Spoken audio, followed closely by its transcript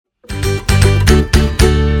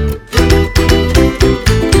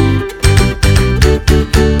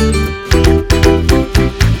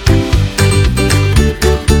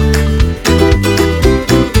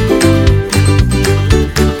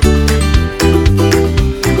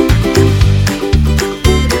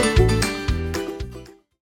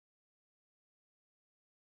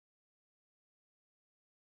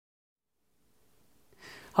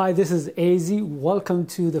Hi, this is AZ. Welcome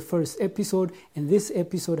to the first episode. In this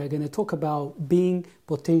episode, I'm going to talk about being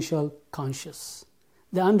potential conscious.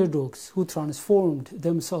 The underdogs who transformed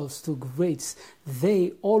themselves to greats,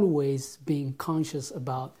 they always being conscious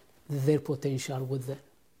about their potential within.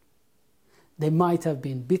 They might have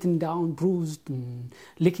been beaten down, bruised, and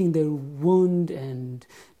licking their wound and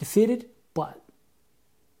defeated, but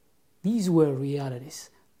these were realities.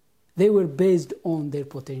 They were based on their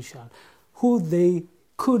potential, who they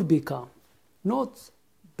could become, not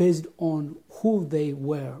based on who they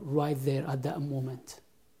were right there at that moment.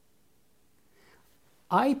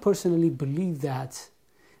 I personally believe that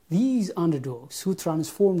these underdogs who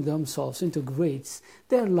transform themselves into greats,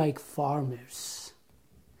 they're like farmers.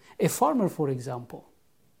 A farmer, for example,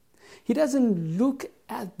 he doesn't look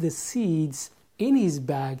at the seeds in his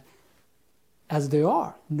bag as they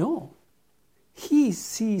are. No. He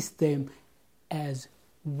sees them as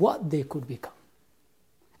what they could become.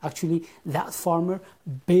 Actually, that farmer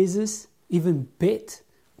even bet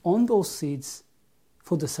on those seeds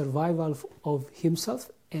for the survival of himself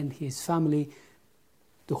and his family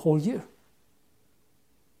the whole year.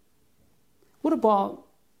 What about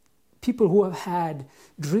people who have had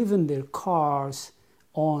driven their cars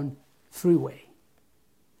on freeway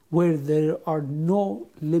where there are no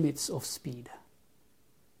limits of speed?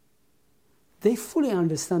 They fully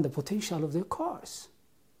understand the potential of their cars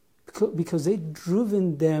because they've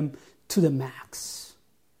driven them to the max.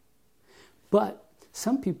 But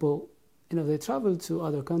some people, they travel to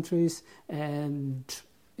other countries and,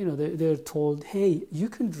 they're told, hey, you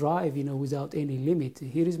can drive, without any limit.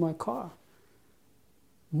 Here is my car.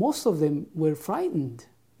 Most of them were frightened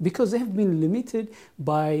because they have been limited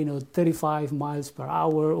by, 35 miles per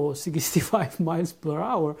hour or 65 miles per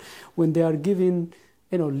hour. When they are given,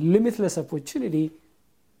 limitless opportunity,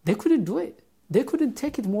 they couldn't do it. They couldn't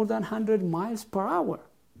take it more than 100 miles per hour.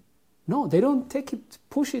 No, they don't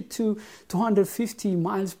push it to 250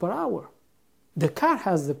 miles per hour. The car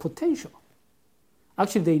has the potential.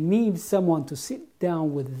 Actually, they need someone to sit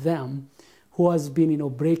down with them who has been,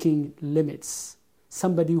 breaking limits.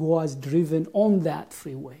 Somebody who has driven on that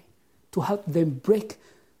freeway to help them break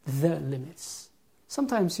the limits.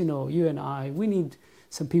 Sometimes, you and I, we need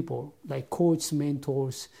some people like coaches,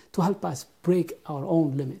 mentors to help us break our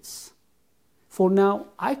own limits. For now,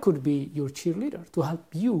 I could be your cheerleader to help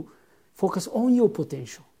you focus on your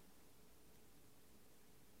potential.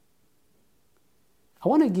 I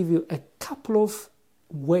want to give you a couple of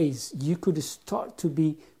ways you could start to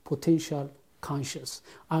be potential conscious.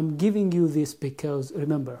 I'm giving you this because,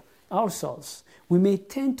 remember, ourselves, we may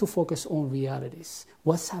tend to focus on realities,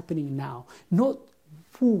 what's happening now, not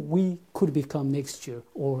who we could become next year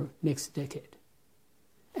or next decade.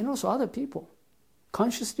 And also other people.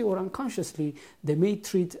 Consciously or unconsciously, they may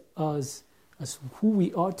treat us as who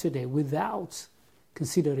we are today without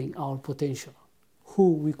considering our potential,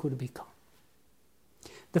 who we could become.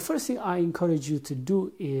 The first thing I encourage you to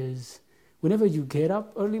do is, whenever you get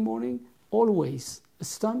up early morning, always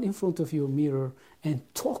stand in front of your mirror and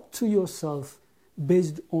talk to yourself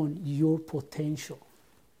based on your potential.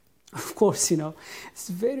 Of course, it's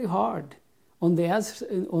very hard. On the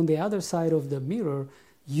other side of the mirror,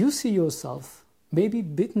 you see yourself maybe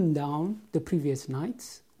beaten down the previous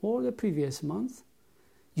nights or the previous month.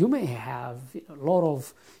 You may have a lot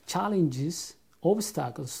of challenges,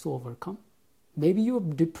 obstacles to overcome. Maybe you're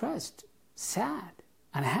depressed, sad,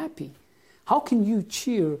 unhappy. How can you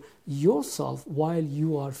cheer yourself while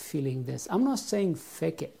you are feeling this? I'm not saying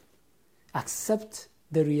fake it. Accept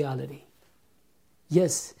the reality.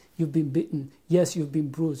 Yes, you've been beaten. Yes, you've been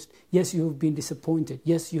bruised. Yes, you've been disappointed.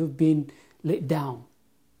 Yes, you've been let down.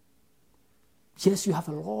 Yes, you have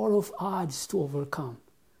a lot of odds to overcome,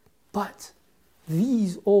 but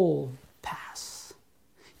these all pass.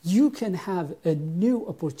 You can have a new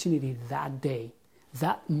opportunity that day,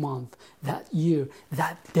 that month, that year,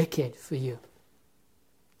 that decade for you.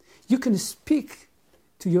 You can speak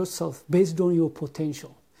to yourself based on your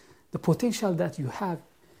potential, the potential that you have,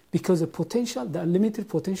 because the unlimited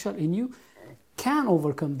potential in you can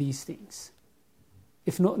overcome these things.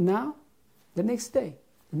 If not now, the next day,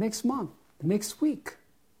 the next month, next week.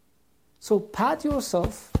 So pat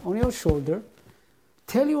yourself on your shoulder,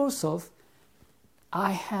 tell yourself, I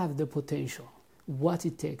have the potential, what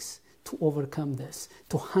it takes to overcome this,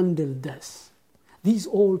 to handle this. These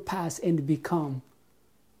all pass and become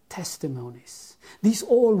testimonies. These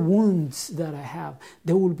all wounds that I have,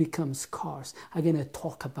 they will become scars. I'm going to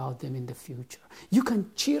talk about them in the future. You can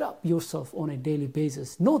cheer up yourself on a daily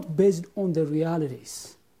basis, not based on the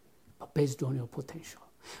realities, but based on your potential.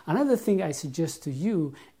 Another thing I suggest to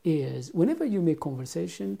you is whenever you make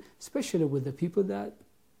conversation, especially with the people that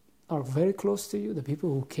are very close to you, the people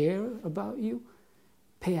who care about you,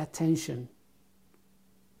 pay attention.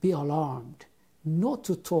 Be alarmed not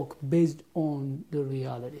to talk based on the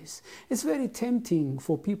realities. It's very tempting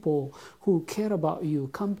for people who care about you,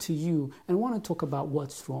 come to you and want to talk about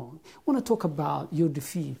what's wrong, want to talk about your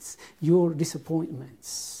defeats, your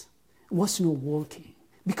disappointments, what's not working.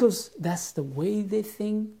 Because that's the way they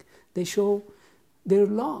think, they show their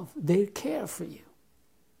love, their care for you.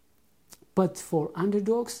 But for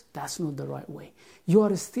underdogs, that's not the right way. You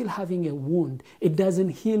are still having a wound. It doesn't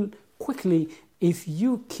heal quickly if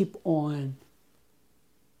you keep on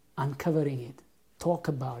uncovering it, talk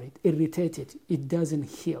about it, irritate it. It doesn't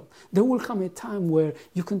heal. There will come a time where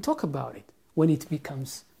you can talk about it when it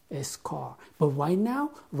becomes a scar. But right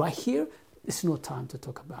now, right here, it's no time to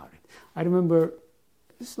talk about it. I remember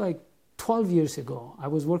it's like 12 years ago, I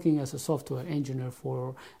was working as a software engineer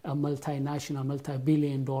for a multinational,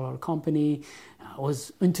 multi-billion-dollar company. I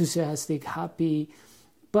was enthusiastic, happy,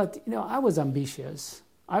 but I was ambitious.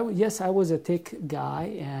 Yes, I was a tech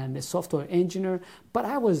guy and a software engineer, but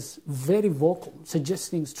I was very vocal,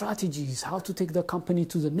 suggesting strategies, how to take the company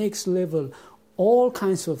to the next level, all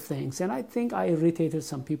kinds of things. And I think I irritated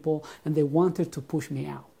some people, and they wanted to push me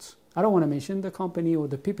out. I don't want to mention the company or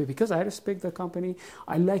the people because I respect the company.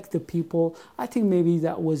 I like the people. I think maybe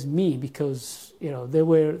that was me because, they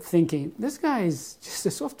were thinking, this guy is just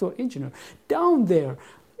a software engineer down there,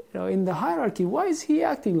 in the hierarchy. Why is he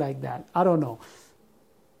acting like that? I don't know.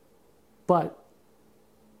 But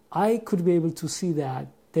I could be able to see that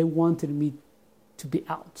they wanted me to be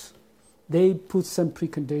out. They put some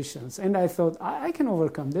preconditions, and I thought, I can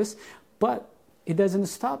overcome this, but it doesn't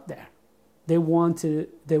stop there. They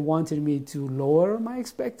wanted me to lower my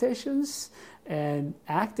expectations and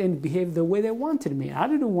act and behave the way they wanted me. I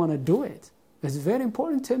didn't want to do it. It's very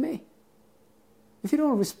important to me. If you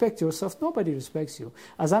don't respect yourself, nobody respects you.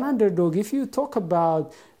 As an underdog, if you talk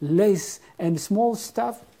about less and small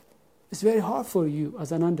stuff, it's very hard for you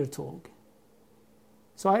as an underdog.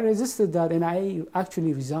 So I resisted that and I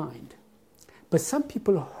actually resigned. But some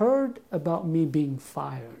people heard about me being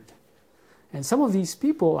fired. And some of these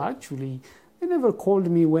people actually, they never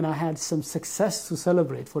called me when I had some success to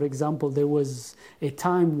celebrate. For example, there was a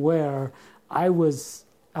time where I was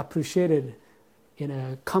appreciated in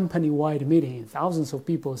a company-wide meeting, thousands of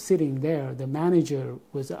people sitting there. The manager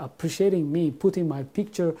was appreciating me, putting my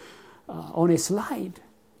picture on a slide.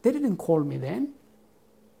 They didn't call me then.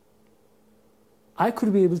 I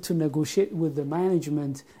could be able to negotiate with the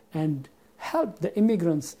management and help the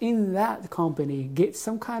immigrants in that company get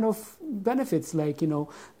some kind of benefits like,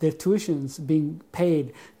 their tuitions being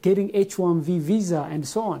paid, getting H-1B visa and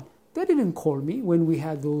so on. They didn't call me when we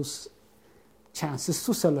had those chances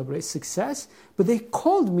to celebrate success, but they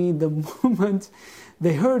called me the moment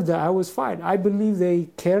they heard that I was fired. I believe they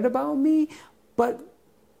cared about me, but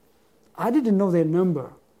I didn't know their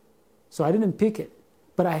number. So I didn't pick it,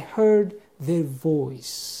 but I heard their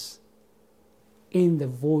voice in the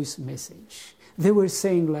voice message. They were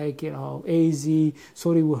saying like, AZ,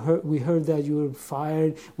 sorry, we heard that you were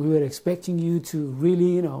fired. We were expecting you to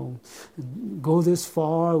really, go this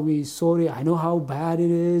far. Sorry, I know how bad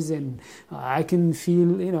it is, and I can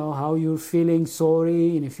feel, how you're feeling.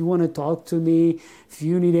 Sorry, and if you want to talk to me, if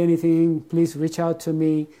you need anything, please reach out to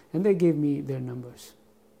me. And they gave me their numbers.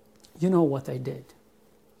 You know what I did?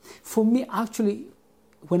 For me, actually,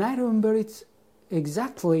 when I remember it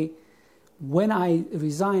exactly, when I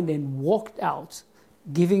resigned and walked out,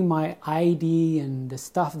 giving my ID and the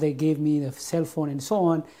stuff they gave me, the cell phone and so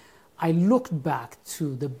on, I looked back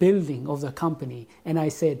to the building of the company and I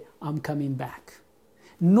said, I'm coming back.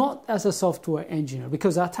 Not as a software engineer,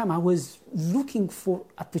 because at that time I was looking for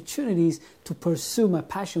opportunities to pursue my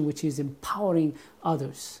passion, which is empowering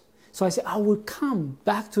others. So I said, I will come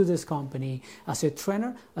back to this company as a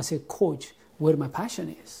trainer, as a coach, where my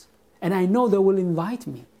passion is. And I know they will invite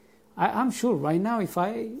me. I'm sure right now if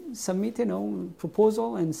I submit a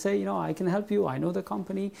proposal and say, I can help you, I know the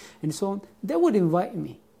company, and so on, they would invite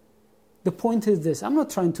me. The point is this, I'm not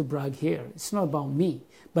trying to brag here. It's not about me.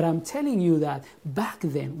 But I'm telling you that back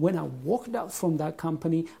then, when I walked out from that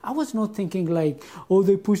company, I was not thinking like, oh,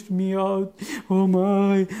 they pushed me out, oh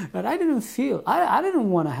my. But I didn't feel, I didn't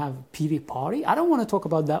want to have a pity party. I don't want to talk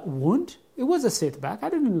about that wound. It was a setback. I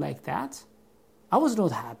didn't like that. I was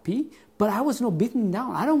not happy, but I was not beaten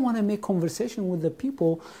down. I don't want to make conversation with the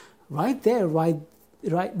people right there, right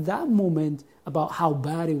that moment about how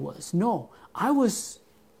bad it was. No, I was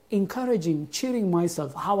encouraging, cheering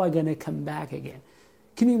myself, how am I going to come back again?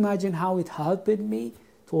 Can you imagine how it helped me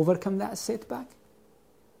to overcome that setback?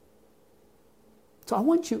 So I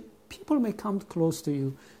want you, people may come close to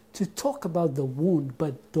you, to talk about the wound,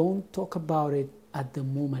 but don't talk about it at the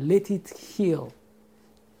moment. Let it heal.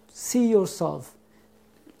 See yourself.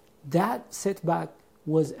 That setback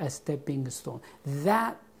was a stepping stone.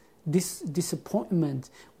 That disappointment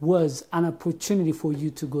was an opportunity for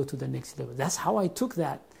you to go to the next level. That's how I took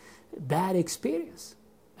that bad experience.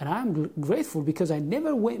 And I'm grateful because I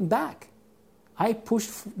never went back. I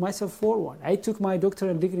pushed myself forward. I took my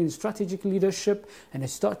doctoral degree in strategic leadership and I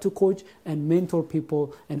started to coach and mentor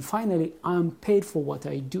people. And finally, I'm paid for what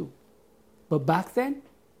I do. But back then,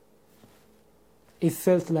 it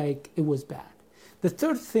felt like it was bad. The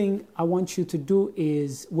third thing I want you to do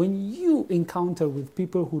is when you encounter with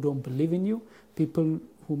people who don't believe in you, people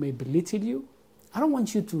who may belittle you, I don't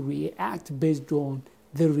want you to react based on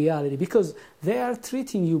the reality because they are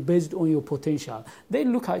treating you based on your potential. They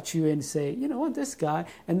look at you and say, you know what, this guy,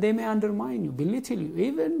 and they may undermine you, belittle you,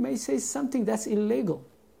 even may say something that's illegal.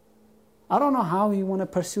 I don't know how you want to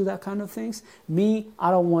pursue that kind of things. Me,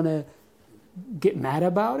 I don't want to get mad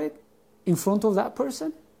about it in front of that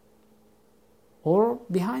person or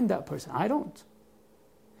behind that person. I don't.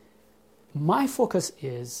 My focus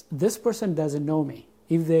is this person doesn't know me.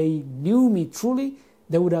 If they knew me truly,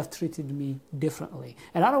 they would have treated me differently.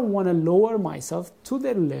 And I don't want to lower myself to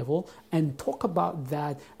their level and talk about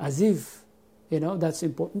that as if, that's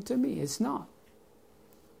important to me. It's not.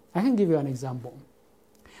 I can give you an example.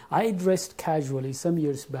 I dressed casually some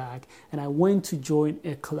years back and I went to join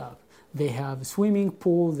a club. They have a swimming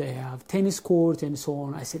pool, they have tennis court and so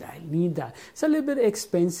on. I said, I need that. It's a little bit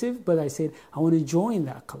expensive, but I said, I want to join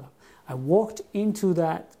that club. I walked into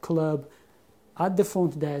that club. At the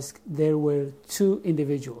front desk, there were two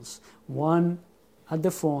individuals. One at the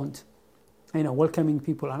front, welcoming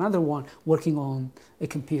people. Another one working on a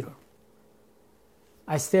computer.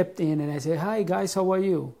 I stepped in and I said, hi guys, how are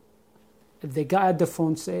you? The guy at the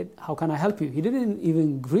front said, how can I help you? He didn't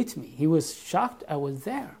even greet me. He was shocked I was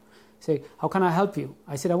there. He said, how can I help you?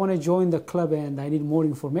 I said, I want to join the club and I need more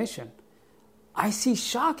information. I see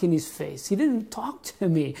shock in his face. He didn't talk to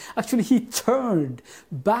me. Actually, he turned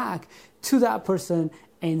back to that person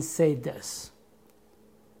and said this.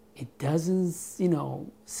 It doesn't,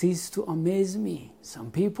 cease to amaze me.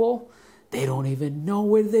 Some people, they don't even know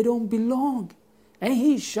where they don't belong. And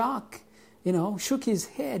he shook his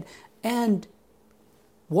head and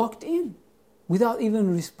walked in without even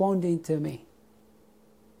responding to me.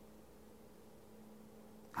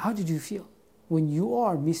 How did you feel when you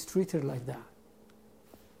are mistreated like that?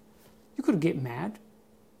 You could get mad,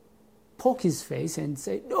 poke his face and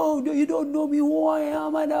say, no, you don't know me, who I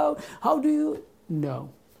am, how do you?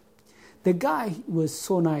 No. The guy was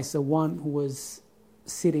so nice, the one who was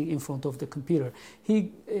sitting in front of the computer.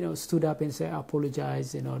 He, stood up and said, I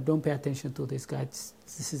apologize, don't pay attention to this guy.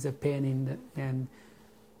 This is a pain and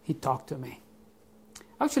he talked to me.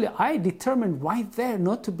 Actually, I determined right there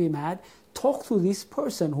not to be mad, talk to this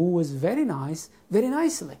person who was very nice, very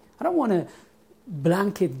nicely. I don't want to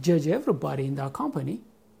blanket judge everybody in that company.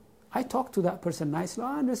 I talked to that person nicely.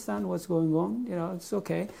 I understand what's going on. It's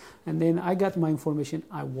okay. And then I got my information.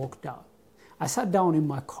 I walked out. I sat down in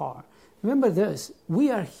my car. Remember this,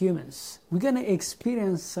 we are humans. We're going to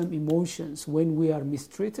experience some emotions when we are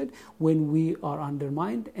mistreated, when we are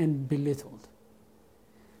undermined and belittled.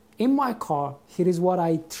 In my car, here is what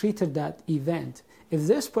I treated that event. If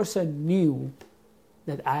this person knew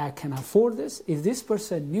that I can afford this, if this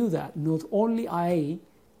person knew that not only I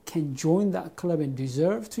can join that club and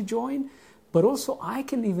deserve to join, but also I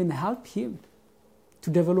can even help him to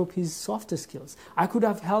develop his softer skills. I could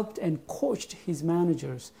have helped and coached his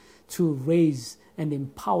managers to raise and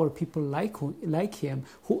empower people like him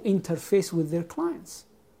who interface with their clients.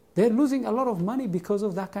 They're losing a lot of money because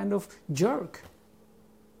of that kind of jerk.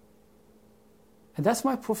 And that's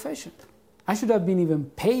my profession. I should have been even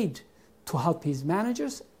paid to help his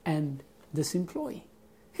managers and this employee.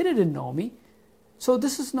 He didn't know me. So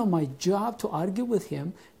this is not my job to argue with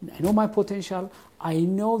him. I know my potential. I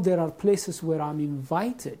know there are places where I'm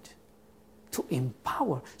invited to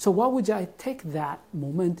empower. So why would I take that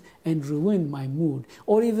moment and ruin my mood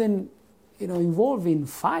or even involve in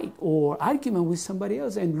fight or argument with somebody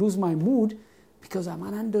else and lose my mood because I'm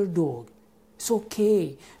an underdog? It's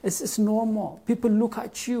okay. It's normal. People look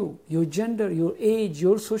at you, your gender, your age,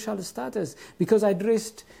 your social status. Because I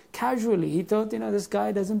dressed casually, he thought, this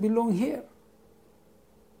guy doesn't belong here.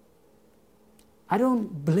 I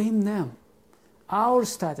don't blame them. Our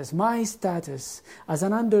status, my status as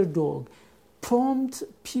an underdog, prompt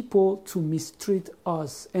people to mistreat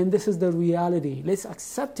us. And this is the reality. Let's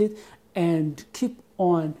accept it and keep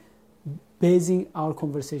on basing our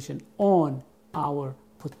conversation on our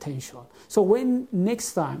potential. So when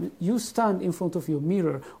next time you stand in front of your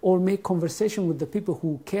mirror or make conversation with the people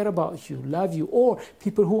who care about you, love you, or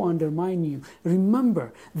people who undermine you,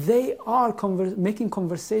 remember they are making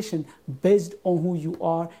conversation based on who you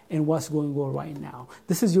are and what's going on right now.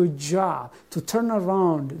 This is your job to turn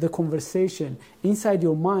around the conversation inside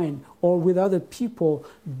your mind or with other people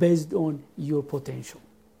based on your potential.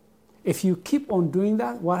 If you keep on doing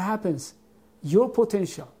that, what happens? Your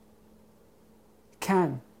potential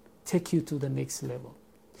can take you to the next level.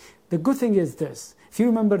 The good thing is this. If you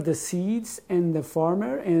remember the seeds and the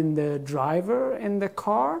farmer and the driver and the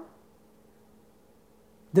car,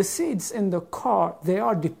 the seeds in the car, they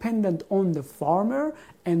are dependent on the farmer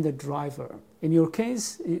and the driver. In your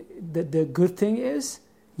case, the good thing is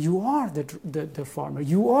you are the farmer.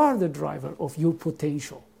 You are the driver of your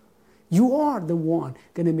potential. You are the one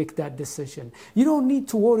going to make that decision. You don't need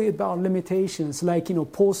to worry about limitations like,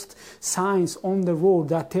 post signs on the road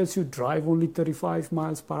that tells you drive only 35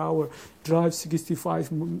 miles per hour, drive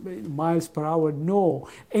 65 miles per hour. No.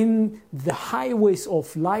 In the highways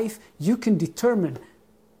of life, you can determine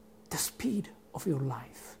the speed of your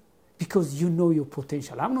life because you know your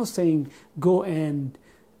potential. I'm not saying go and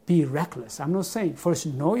be reckless. I'm not saying first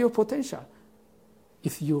know your potential.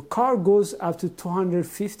 If your car goes up to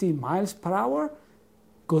 250 miles per hour,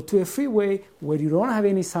 go to a freeway where you don't have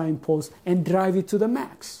any signposts and drive it to the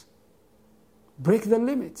max. Break the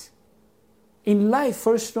limit. In life,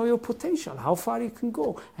 first know your potential, how far you can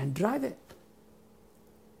go, and drive it.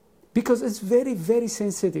 Because it's very, very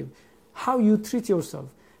sensitive how you treat yourself.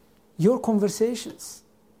 Your conversations,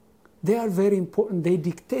 they are very important. They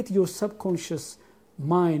dictate your subconscious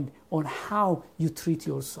mind on how you treat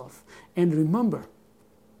yourself. And remember,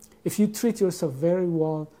 if you treat yourself very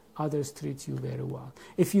well, others treat you very well.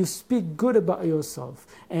 If you speak good about yourself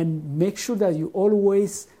and make sure that you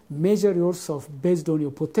always measure yourself based on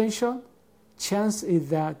your potential, chance is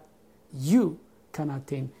that you can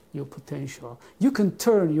attain your potential. You can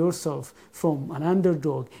turn yourself from an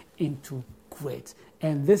underdog into great.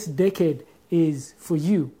 And this decade is for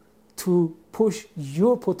you to push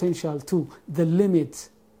your potential to the limit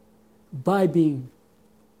by being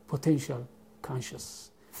potential conscious.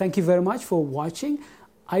 Thank you very much for watching.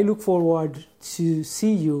 I look forward to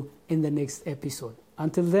see you in the next episode.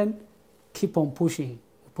 Until then, keep on pushing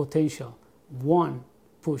potential, one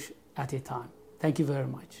push at a time. Thank you very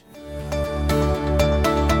much.